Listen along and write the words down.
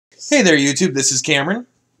Hey there, YouTube. This is Cameron.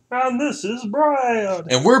 And this is Brian.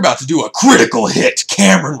 And we're about to do a critical hit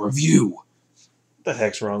Cameron review. What the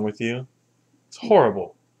heck's wrong with you? It's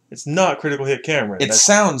horrible. It's not critical hit Cameron.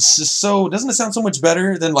 Sounds so... Doesn't it sound so much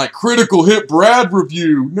better than, like, critical hit Brad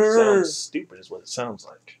review? Sounds stupid is what it sounds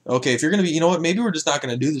like. Okay, if you're going to be... You know what? Maybe we're just not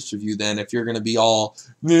going to do this review then if you're going to be all...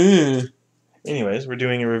 Nah. Anyways, we're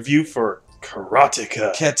doing a review for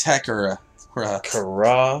Karateka. Karateka.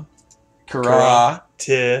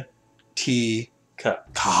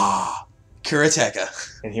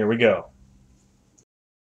 Karateka. And here we go.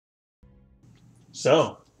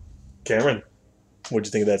 So, Cameron, what'd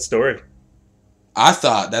you think of that story? I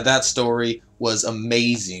thought that story was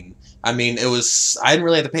amazing. I mean, it was... I didn't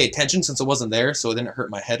really have to pay attention since it wasn't there, so it didn't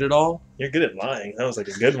hurt my head at all. You're good at lying. That was like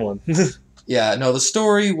a good one. Yeah, no, the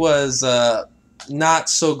story was not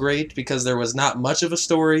so great because there was not much of a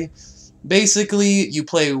story. Basically, you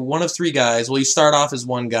play one of three guys. Well, you start off as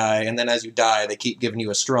one guy, and then as you die, they keep giving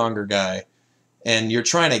you a stronger guy. And you're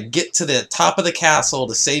trying to get to the top of the castle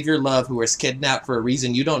to save your love, who was kidnapped for a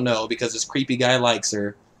reason you don't know because this creepy guy likes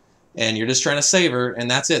her. And you're just trying to save her, and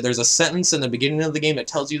that's it. There's a sentence in the beginning of the game that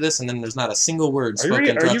tells you this, and then there's not a single word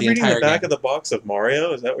spoken throughout the entire game. Are you reading the back of the box of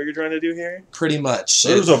Mario? Is that what you're trying to do here? Pretty much.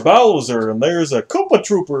 There's a Bowser, and there's a Koopa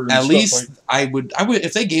Trooper. And at least like... I would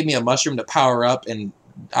if they gave me a mushroom to power up, and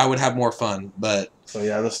I would have more fun. But so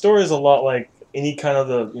yeah, the story is a lot like any kind of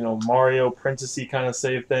the Mario princessy kind of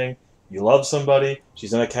save thing. You love somebody,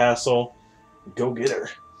 she's in a castle, go get her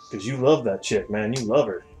because you love that chick, man. You love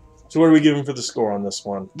her. So what are we giving for the score on this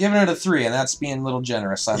one? Giving it a 3, and that's being a little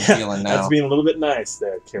generous, I'm feeling now. That's being a little bit nice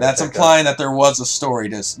there, Karateka. That's implying that there was a story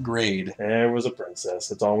to grade. There was a princess.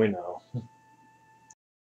 That's all we know.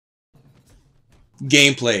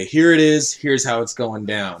 Gameplay. Here it is. Here's how it's going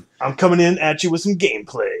down. I'm coming in at you with some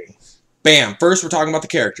gameplay. Bam. First, we're talking about the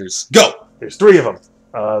characters. Go! There's 3 of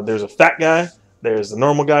them. There's a fat guy, there's the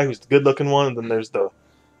normal guy who's the good-looking one, and then there's the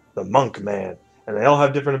monk man. And they all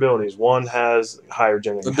have different abilities. One has higher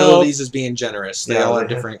generating abilities health. Is being generous. They all have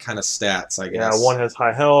different kind of stats, I guess. Yeah, one has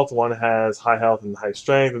high health, one has high health and high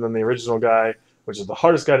strength, and then the original guy, which is the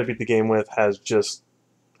hardest guy to beat the game with, has just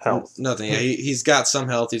health. Nothing. Yeah, he's got some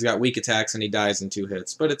health, he's got weak attacks, and he dies in 2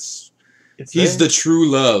 hits. But he's there. the true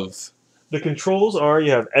love. The controls are, you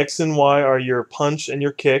have X and Y are your punch and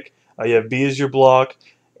your kick, you have B as your block,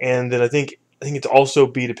 and then I think it's also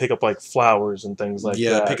B to pick up like flowers and things like that.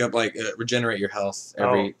 Yeah, pick up like regenerate your health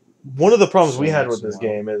every. One of the problems we had with this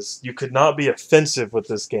game is you could not be offensive with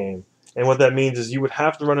this game, and what that means is you would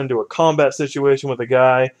have to run into a combat situation with a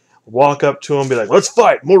guy, walk up to him, be like, "Let's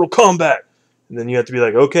fight, Mortal Kombat," and then you have to be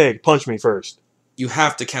like, "Okay, punch me first." You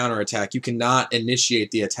have to counterattack. You cannot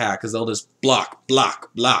initiate the attack because they'll just block,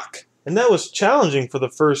 block, block. And that was challenging for the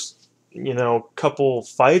first, couple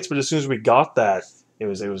fights, but as soon as we got that. It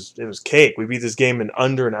was cake. We beat this game in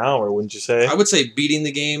under an hour, wouldn't you say? I would say beating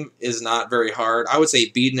the game is not very hard. I would say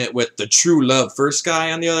beating it with the true love first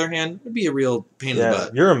guy, on the other hand, would be a real pain in the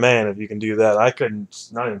butt. You're a man if you can do that. I couldn't,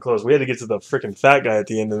 not even close. We had to get to the freaking fat guy at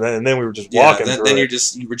the end, and then we were just walking through then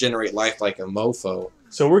it. you regenerate life like a mofo.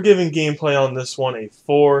 So we're giving gameplay on this one a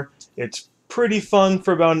 4. It's pretty fun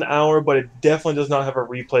for about an hour, but it definitely does not have a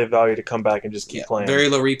replay value to come back and just keep playing. Very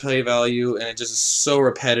low replay value, and it just is so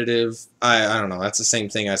repetitive. I don't know. That's the same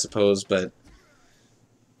thing, I suppose, but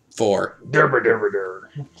 4. Durba durba dur.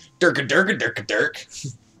 Durka durka durka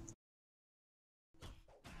durk.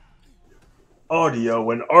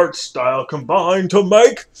 Audio and art style combined to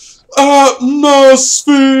make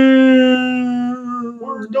atmosphere.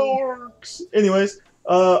 We're dorks. Anyways,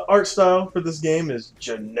 art style for this game is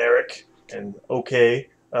generic and okay.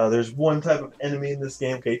 There's one type of enemy in this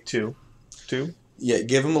game. Okay, 2. Yeah,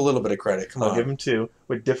 give him a little bit of credit. Come on. I'll give him 2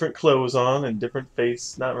 with different clothes on and different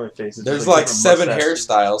face. Not really faces. There's like 7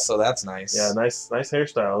 hairstyles, so that's nice. Yeah, nice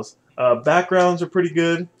hairstyles. Backgrounds are pretty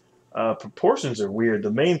good. Proportions are weird.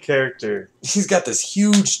 The main character, he's got this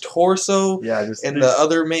huge torso. Yeah, and the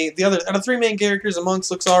other out of 3 main characters, the monks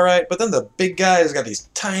looks all right, but then the big guy has got these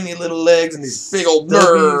tiny little legs and these big old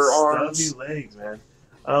arms. Stubby legs, man.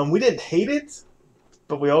 We didn't hate it,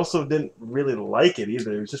 but we also didn't really like it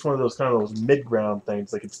either. It was just one of those kind of those mid-ground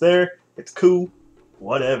things. Like, it's there, it's cool,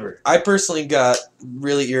 whatever. I personally got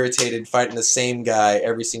really irritated fighting the same guy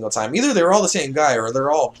every single time. Either they're all the same guy or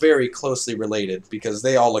they're all very closely related because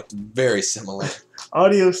they all looked very similar.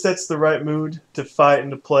 Audio sets the right mood to fight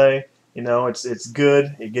and to play. It's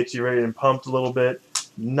good. It gets you ready and pumped a little bit.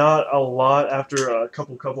 Not a lot after a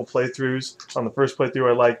couple playthroughs. On the first playthrough,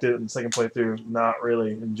 I liked it. And the second playthrough, not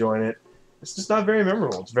really enjoying it. It's just not very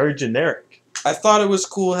memorable. It's very generic. I thought it was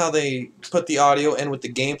cool how they put the audio in with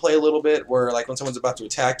the gameplay a little bit, where like when someone's about to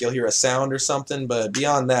attack, you'll hear a sound or something. But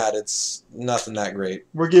beyond that, it's nothing that great.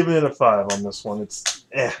 We're giving it a 5 on this one. It's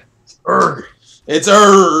It's erg. It's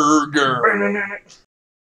erg.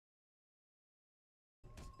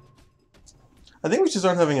 I think we should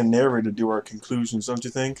start having a narrator do our conclusions, don't you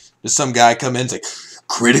think? Does some guy come in and say,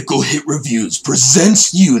 Critical Hit Reviews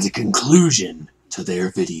presents you the conclusion to their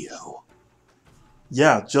video.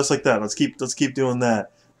 Yeah, just like that. Let's keep doing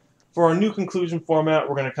that. For our new conclusion format,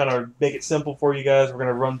 we're going to kind of make it simple for you guys. We're going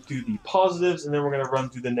to run through the positives, and then we're going to run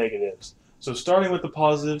through the negatives. So starting with the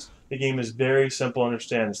positives, the game is very simple to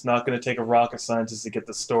understand. It's not going to take a rocket scientist to get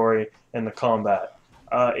the story and the combat.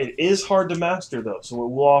 It is hard to master, though, so it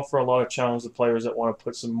will offer a lot of challenge to players that want to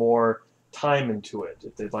put some more time into it,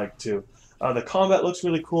 if they'd like to. The combat looks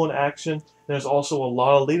really cool in action. There's also a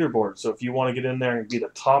lot of leaderboards, so if you want to get in there and be the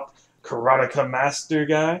top Karateka master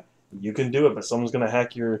guy, you can do it, but someone's going to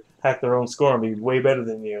hack their own score and be way better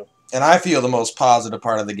than you. And I feel the most positive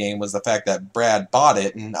part of the game was the fact that Brad bought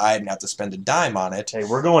it and I didn't have to spend a dime on it. Hey,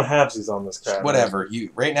 we're going halvesies on this crap. Whatever.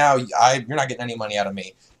 Right now, you're not getting any money out of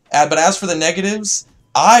me. But as for the negatives,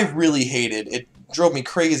 I really hated it. Drove me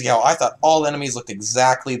crazy how I thought all enemies looked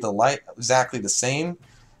exactly the same.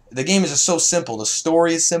 The game is just so simple. The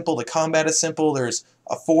story is simple. The combat is simple. There's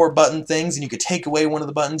 4 button things, and you could take away one of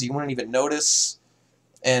the buttons. You wouldn't even notice.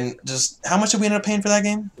 And just, how much did we end up paying for that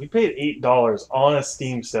game? We paid $8 on a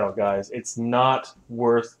Steam sale, guys. It's not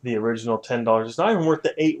worth the original $10. It's not even worth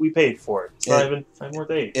the $8 we paid for it. It's not even worth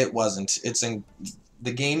 $8. It wasn't.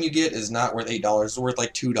 The game you get is not worth $8. It's worth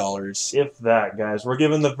like $2. If that, guys. We're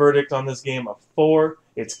giving the verdict on this game a 4.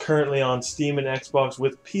 It's currently on Steam and Xbox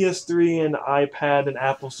with PS3 and iPad and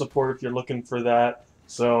Apple support if you're looking for that.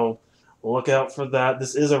 So look out for that.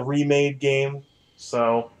 This is a remade game.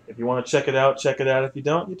 So if you want to check it out, check it out. If you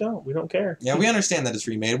don't, you don't. We don't care. Yeah, we understand that it's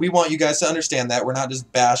remade. We want you guys to understand that. We're not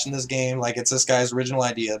just bashing this game like it's this guy's original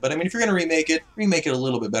idea. But I mean, if you're going to remake it a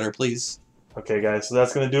little bit better, please. Okay, guys, so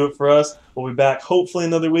that's going to do it for us. We'll be back hopefully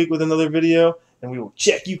another week with another video, and we will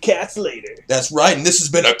check you cats later. That's right, and this has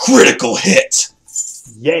been a critical hit.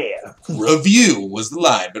 Yeah. Review was the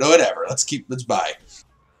line, but whatever. Let's bye.